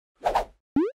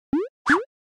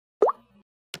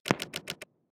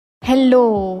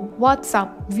Hello, what's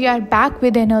up? We are back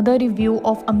with another review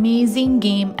of amazing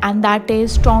game, and that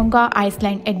is Taonga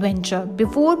Island Adventure.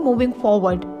 Before moving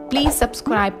forward, please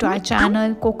subscribe to our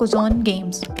channel Koko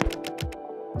Games.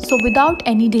 So without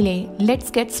any delay,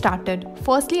 let's get started.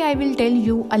 Firstly, I will tell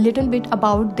you a little bit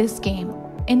about this game.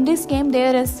 In this game,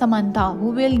 there is Samantha who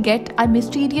will get a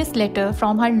mysterious letter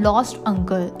from her lost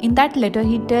uncle. In that letter,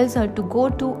 he tells her to go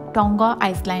to Taonga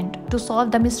Island to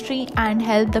solve the mystery and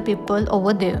help the people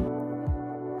over there.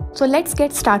 So let's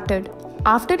get started.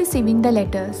 After receiving the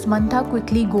letter, Samantha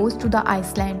quickly goes to the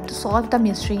island to solve the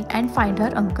mystery and find her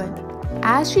uncle.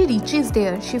 As she reaches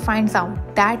there, she finds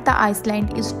out that the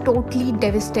island is totally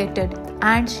devastated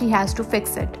and she has to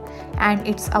fix it. And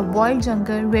it's a wild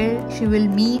jungle where she will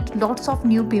meet lots of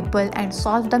new people and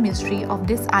solve the mystery of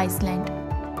this island.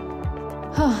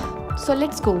 So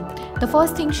let's go. The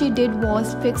first thing she did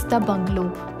was fix the bungalow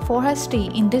for her stay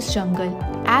in this jungle.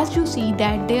 As you see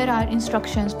that there are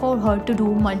instructions for her to do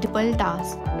multiple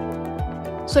tasks.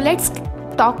 So let's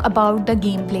talk about the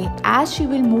gameplay. As she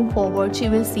will move forward, she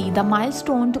will see the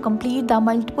milestone to complete the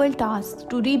multiple tasks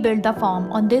to rebuild the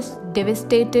farm on this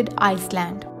devastated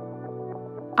island.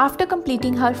 After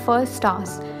completing her first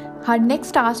task, her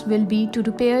next task will be to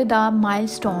repair the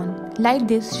milestone. Like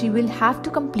this, she will have to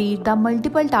complete the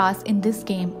multiple tasks in this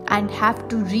game and have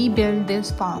to rebuild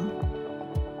this farm.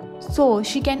 So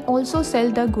she can also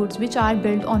sell the goods which are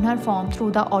built on her farm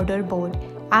through the order board.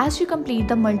 As she completes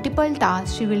the multiple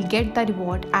tasks, she will get the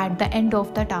reward at the end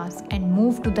of the task and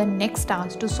move to the next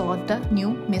task to solve the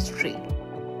new mystery.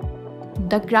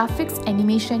 The graphics,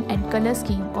 animation and color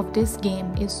scheme of this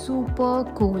game is super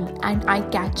cool and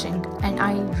eye-catching, and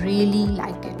I really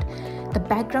like it. The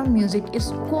background music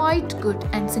is quite good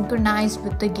and synchronized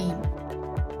with the game.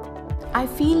 I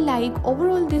feel like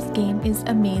overall this game is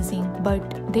amazing,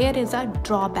 but there is a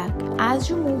drawback. As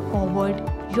you move forward,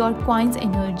 your coins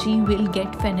energy will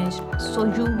get finished, so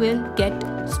you will get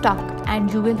stuck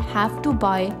and you will have to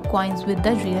buy coins with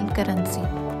the real currency.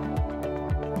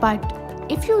 But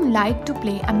if you like to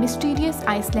play a mysterious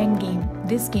Iceland game,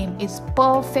 this game is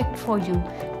perfect for you.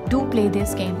 Do play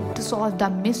this game to solve the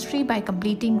mystery by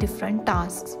completing different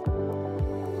tasks.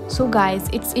 So guys,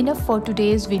 it's enough for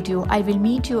today's video. I will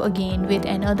meet you again with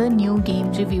another new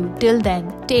game review. Till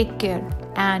then, take care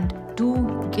and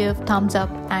do give thumbs up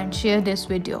and share this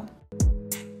video.